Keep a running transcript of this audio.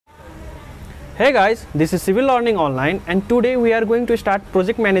Hey guys, this is Civil Learning Online, and today we are going to start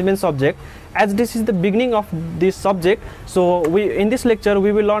project management subject. As this is the beginning of this subject, so in this lecture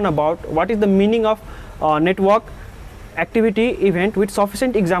we will learn about what is the meaning of network, activity, event with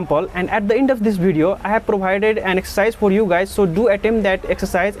sufficient example. And at the end of this video I have provided an exercise for you guys, so do attempt that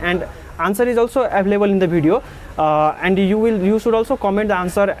exercise, and answer is also available in the video, and you should also comment the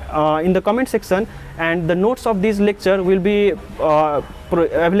answer in the comment section, and the notes of this lecture will be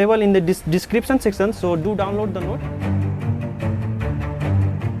available in the description section, so do download the note.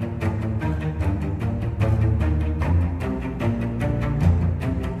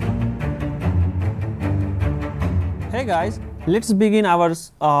 Hey guys, let's begin our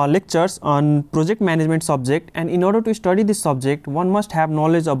lectures on project management subject. And in order to study this subject, one must have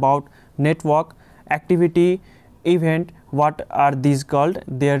knowledge about network, activity, event, what are these called,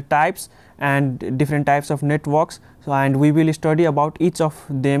 their types and different types of networks. So, and we will study about each of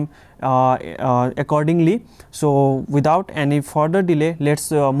them accordingly. So without any further delay, let's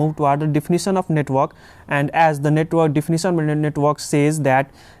move to other definition of network. And as the network definition of network says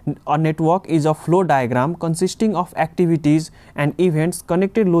that a network is a flow diagram consisting of activities and events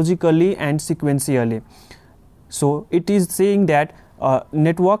connected logically and sequentially. So it is saying that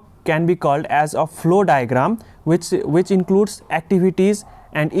network can be called as a flow diagram which includes activities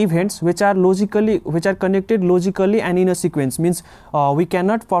and events which are connected logically and in a sequence. Means we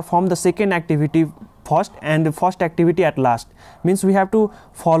cannot perform the second activity first and the first activity at last. Means we have to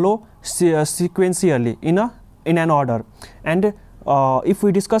follow sequentially in an order. And if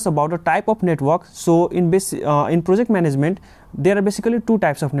we discuss about a type of network, so in project management there are basically two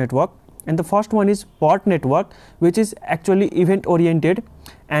types of network. And the first one is PERT network, which is actually event oriented,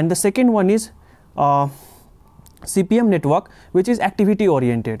 and the second one is CPM network, which is activity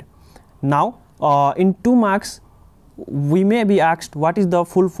oriented. Now in 2 marks we may be asked what is the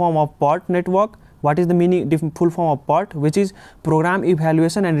full form of PERT network, what is the full form of PERT, which is program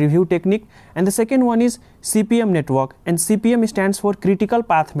evaluation and review technique, and the second one is CPM network, and CPM stands for critical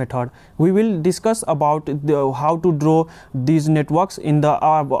path method. We will discuss about how to draw these networks in the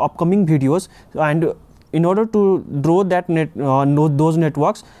upcoming videos. And in order to draw that those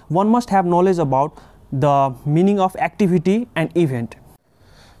networks, one must have knowledge about the meaning of activity and event.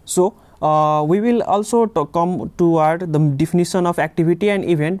 So we will also come toward the definition of activity and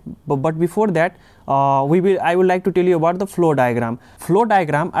event, but before that I would like to tell you about the flow diagram. Flow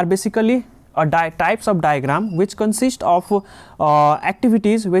diagram are basically types of diagram which consist of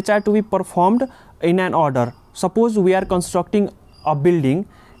activities which are to be performed in an order. Suppose we are constructing a building.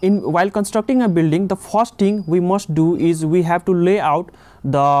 While constructing a building, the first thing we must do is we have to lay out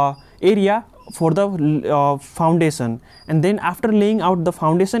the area for the foundation, and then after laying out the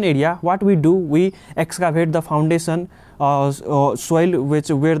foundation area, what we do, we excavate the foundation soil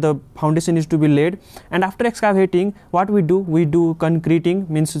where the foundation is to be laid, and after excavating, what we do concreting,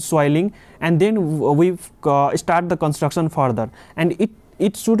 means soiling, and then we start the construction further, and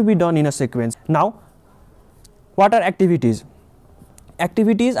it should be done in a sequence. Now what are activities?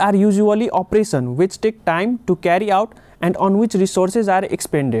 Activities are usually operation which take time to carry out and on which resources are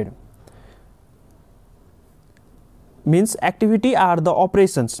expended. Means activity are the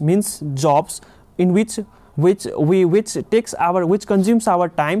operations, means jobs in which consumes our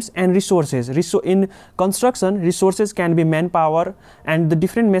times and resources. In construction, resources can be manpower and the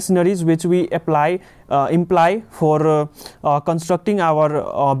different machineries which we imply for constructing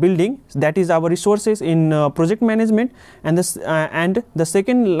our building, that is our resources in project management. And the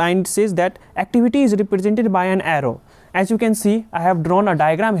second line says that activity is represented by an arrow. As you can see, I have drawn a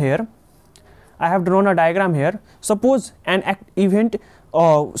diagram here. Suppose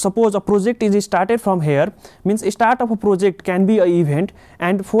suppose a project is started from here, means start of a project can be an event,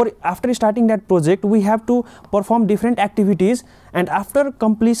 and after starting that project we have to perform different activities, and after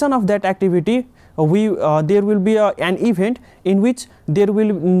completion of that activity there will be an event in which there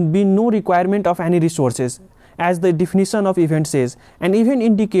will be no requirement of any resources. As the definition of event says, an event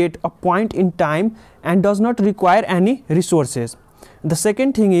indicate a point in time and does not require any resources. The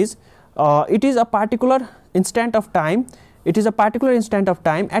second thing is it is a particular instant of time. It is a particular instant of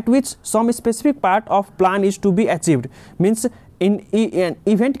time at which some specific part of plan is to be achieved. Means an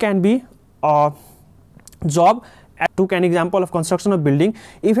event can be a job. I took an example of construction of building.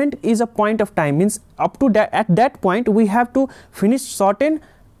 Event is a point of time, means up to that, at that point we have to finish certain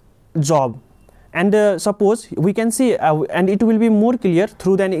job. And suppose we can see and it will be more clear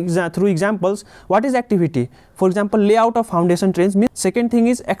through through examples what is activity. For example, layout of foundation trench means second thing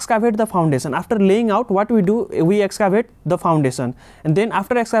is excavate the foundation. After laying out, what we do, we excavate the foundation, and then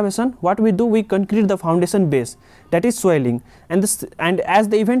after excavation what we do, we concrete the foundation base, that is soiling. And this, and as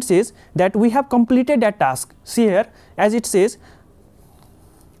the event says that we have completed that task. See here, as it says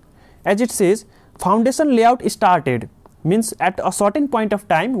foundation layout started, means at a certain point of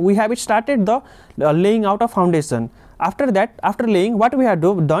time we have started the laying out of foundation. After that, after laying, what we have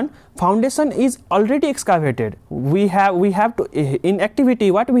done, foundation is already excavated. We have to, in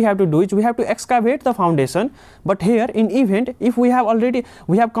activity what we have to do is we have to excavate the foundation. But here in event, if we have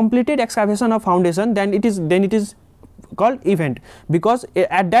completed excavation of foundation, then it is called event, because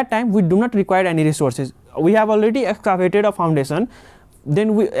at that time we do not require any resources. We have already excavated a foundation.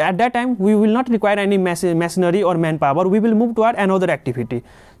 Then at that time we will not require any machinery or manpower. We will move toward another activity.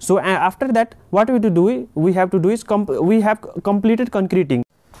 So after that, what we have to do is we have completed concreting.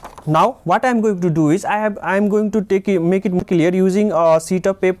 Now what I am going to do is I am going to make it clear using a sheet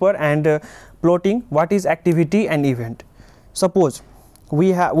of paper and plotting what is activity and event. Suppose we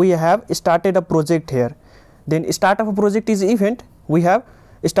have started a project here. Then start of a project is event. We have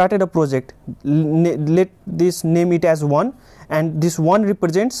started a project. Let this name it as 1, and this 1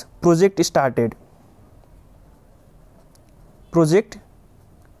 represents project started. Project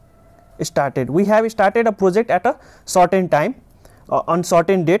started. We have started a project at a certain time, on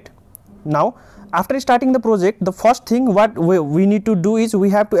certain date. Now after starting the project, the first thing what we need to do is we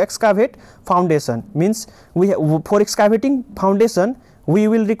have to excavate foundation. Means for excavating foundation we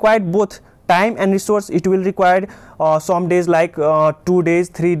will require both time and resource. It will require some days, like 2 days,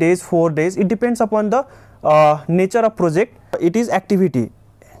 3 days, 4 days. It depends upon the nature of project. It is activity.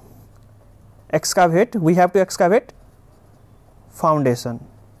 Excavate, we have to excavate foundation.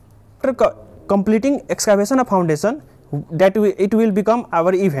 After completing excavation of foundation, it will become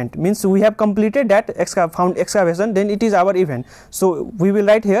our event. Means we have completed that excavation, then it is our event. So we will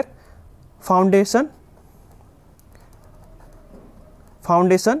write here foundation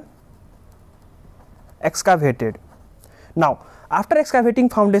excavated. Now after excavating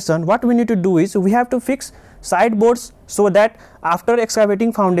foundation, what we need to do is we have to fix sideboards, so that after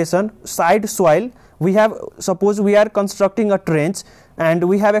excavating foundation, side soil, we have, suppose we are constructing a trench and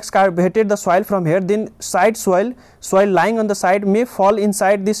we have excavated the soil from here, then side soil lying on the side may fall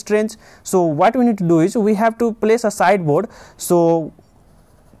inside this trench. So what we need to do is we have to place a sideboard. So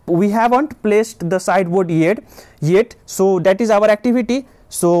we haven't placed the sideboard yet, so that is our activity.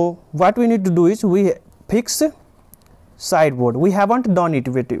 So what we need to do is we fix sideboard. We haven't done it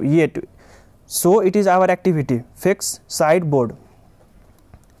yet, so it is our activity, fix sideboard.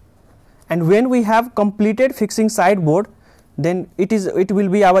 And when we have completed fixing sideboard, then it will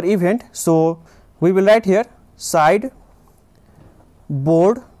be our event. So we will write here sideboard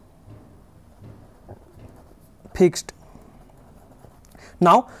fixed.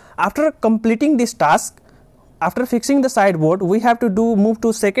 Now after completing this task, after fixing the sideboard, we have to move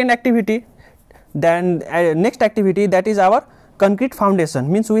to second activity. Then next activity, that is our concrete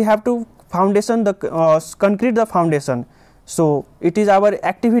foundation. Means we have to concrete the foundation. So it is our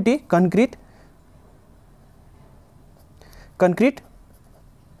activity, concrete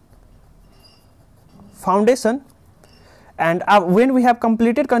foundation. And when we have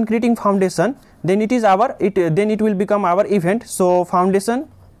completed concreting foundation, then it will become our event. So foundation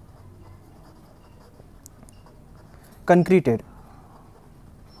concreted,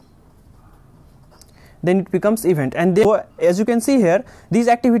 then it becomes event. And so as you can see here, these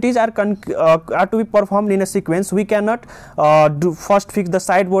activities are to be performed in a sequence. We cannot first fix the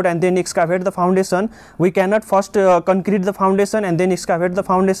sideboard and then excavate the foundation. We cannot first concrete the foundation and then excavate the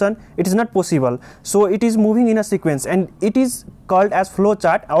foundation. It is not possible. So it is moving in a sequence, and it is called as flow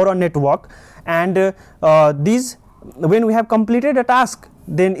chart or a network. And when we have completed a task,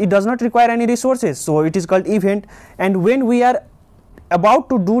 then it does not require any resources, so it is called event. And when we are about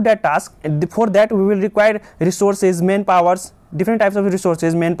to do that task, for that we will require resources, manpowers, different types of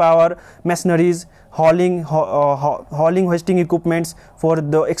resources, manpower, machineries, hauling, hoisting equipments for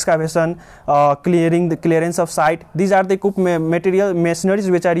the excavation, clearance of site. These are the machineries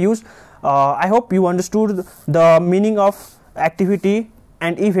which are used. I hope you understood the meaning of activity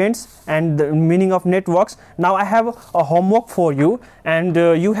and events and the meaning of networks. Now I have a homework for you, and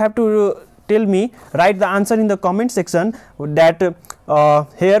you have to tell me, write the answer in the comment section. That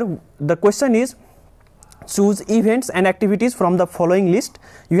here the question is, choose events and activities from the following list.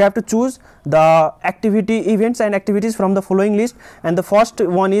 You have to choose the events and activities from the following list. And the first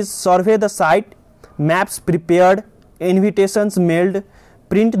one is survey the site, maps prepared, invitations mailed,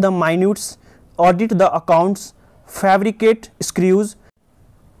 print the minutes, audit the accounts, fabricate screws,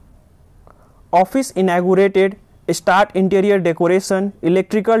 office inaugurated, start interior decoration,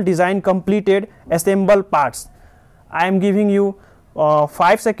 electrical design completed, assemble parts. I am giving you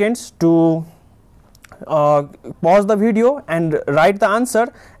 5 seconds to pause the video and write the answer,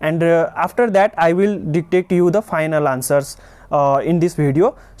 and after that I will dictate you the final answers in this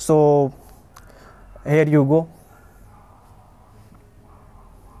video. So here you go.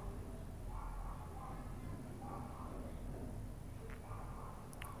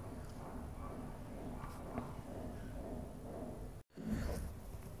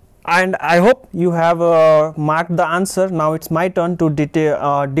 And I hope you have marked the answer. Now it's my turn to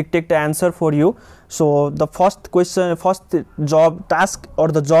dictate the answer for you. So the first question, first job task or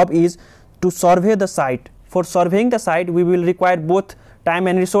the job is to survey the site. For surveying the site, we will require both time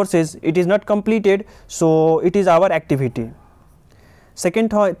and resources. It is not completed, so it is our activity.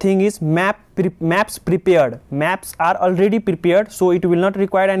 Second thing is maps prepared. Maps are already prepared, so it will not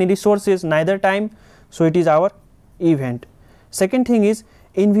require any resources, neither time, so it is our event. Second thing is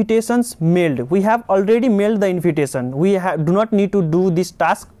invitations mailed. We have already mailed the invitation. We do not need to do this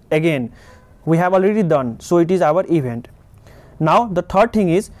task again. We have already done, so it is our event. Now the third thing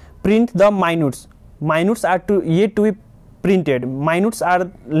is print the minutes. Minutes are yet to be printed. Minutes are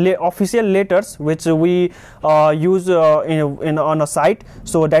official letters which we use on a site,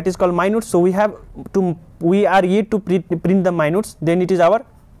 so that is called minutes. So we are yet to print the minutes, then it is our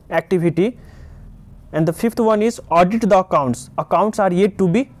activity. And the fifth one is audit the accounts. Accounts are yet to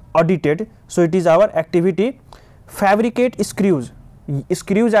be audited, so it is our activity. Fabricate screws.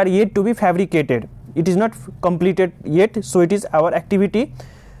 Screws are yet to be fabricated. It is not completed yet, so it is our activity.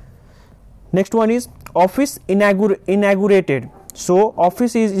 Next one is office inaugurated. So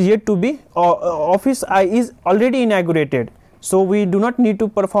office is yet to be office is already inaugurated, so we do not need to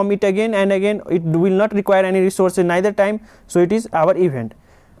perform it again and again. It will not require any resources, neither time, so it is our event.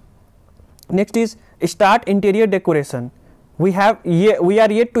 Next is start interior decoration. We are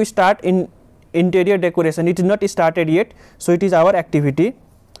yet to start in interior decoration. It is not started yet, so it is our activity.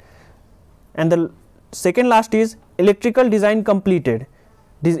 And the second last is electrical design completed.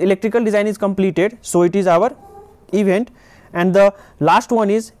 This electrical design is completed, so it is our event. And the last one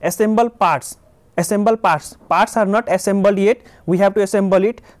is assemble parts. Assemble parts. Parts are not assembled yet. We have to assemble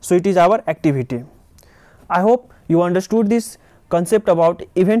it, so it is our activity. I hope you understood this concept about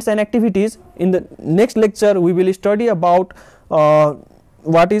events and activities. In the next lecture, we will study about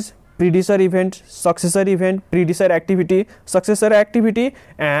what is predecessor event, successor event, predecessor activity, successor activity,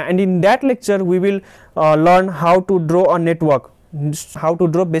 and in that lecture we will learn how to draw a network, how to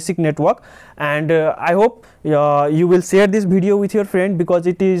draw basic network. And I hope you will share this video with your friend, because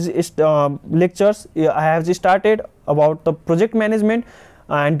it is lectures I have started about the project management.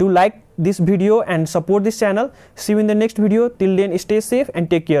 And do like this video and support this channel. See you in the next video. Till then, stay safe and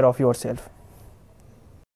take care of yourself.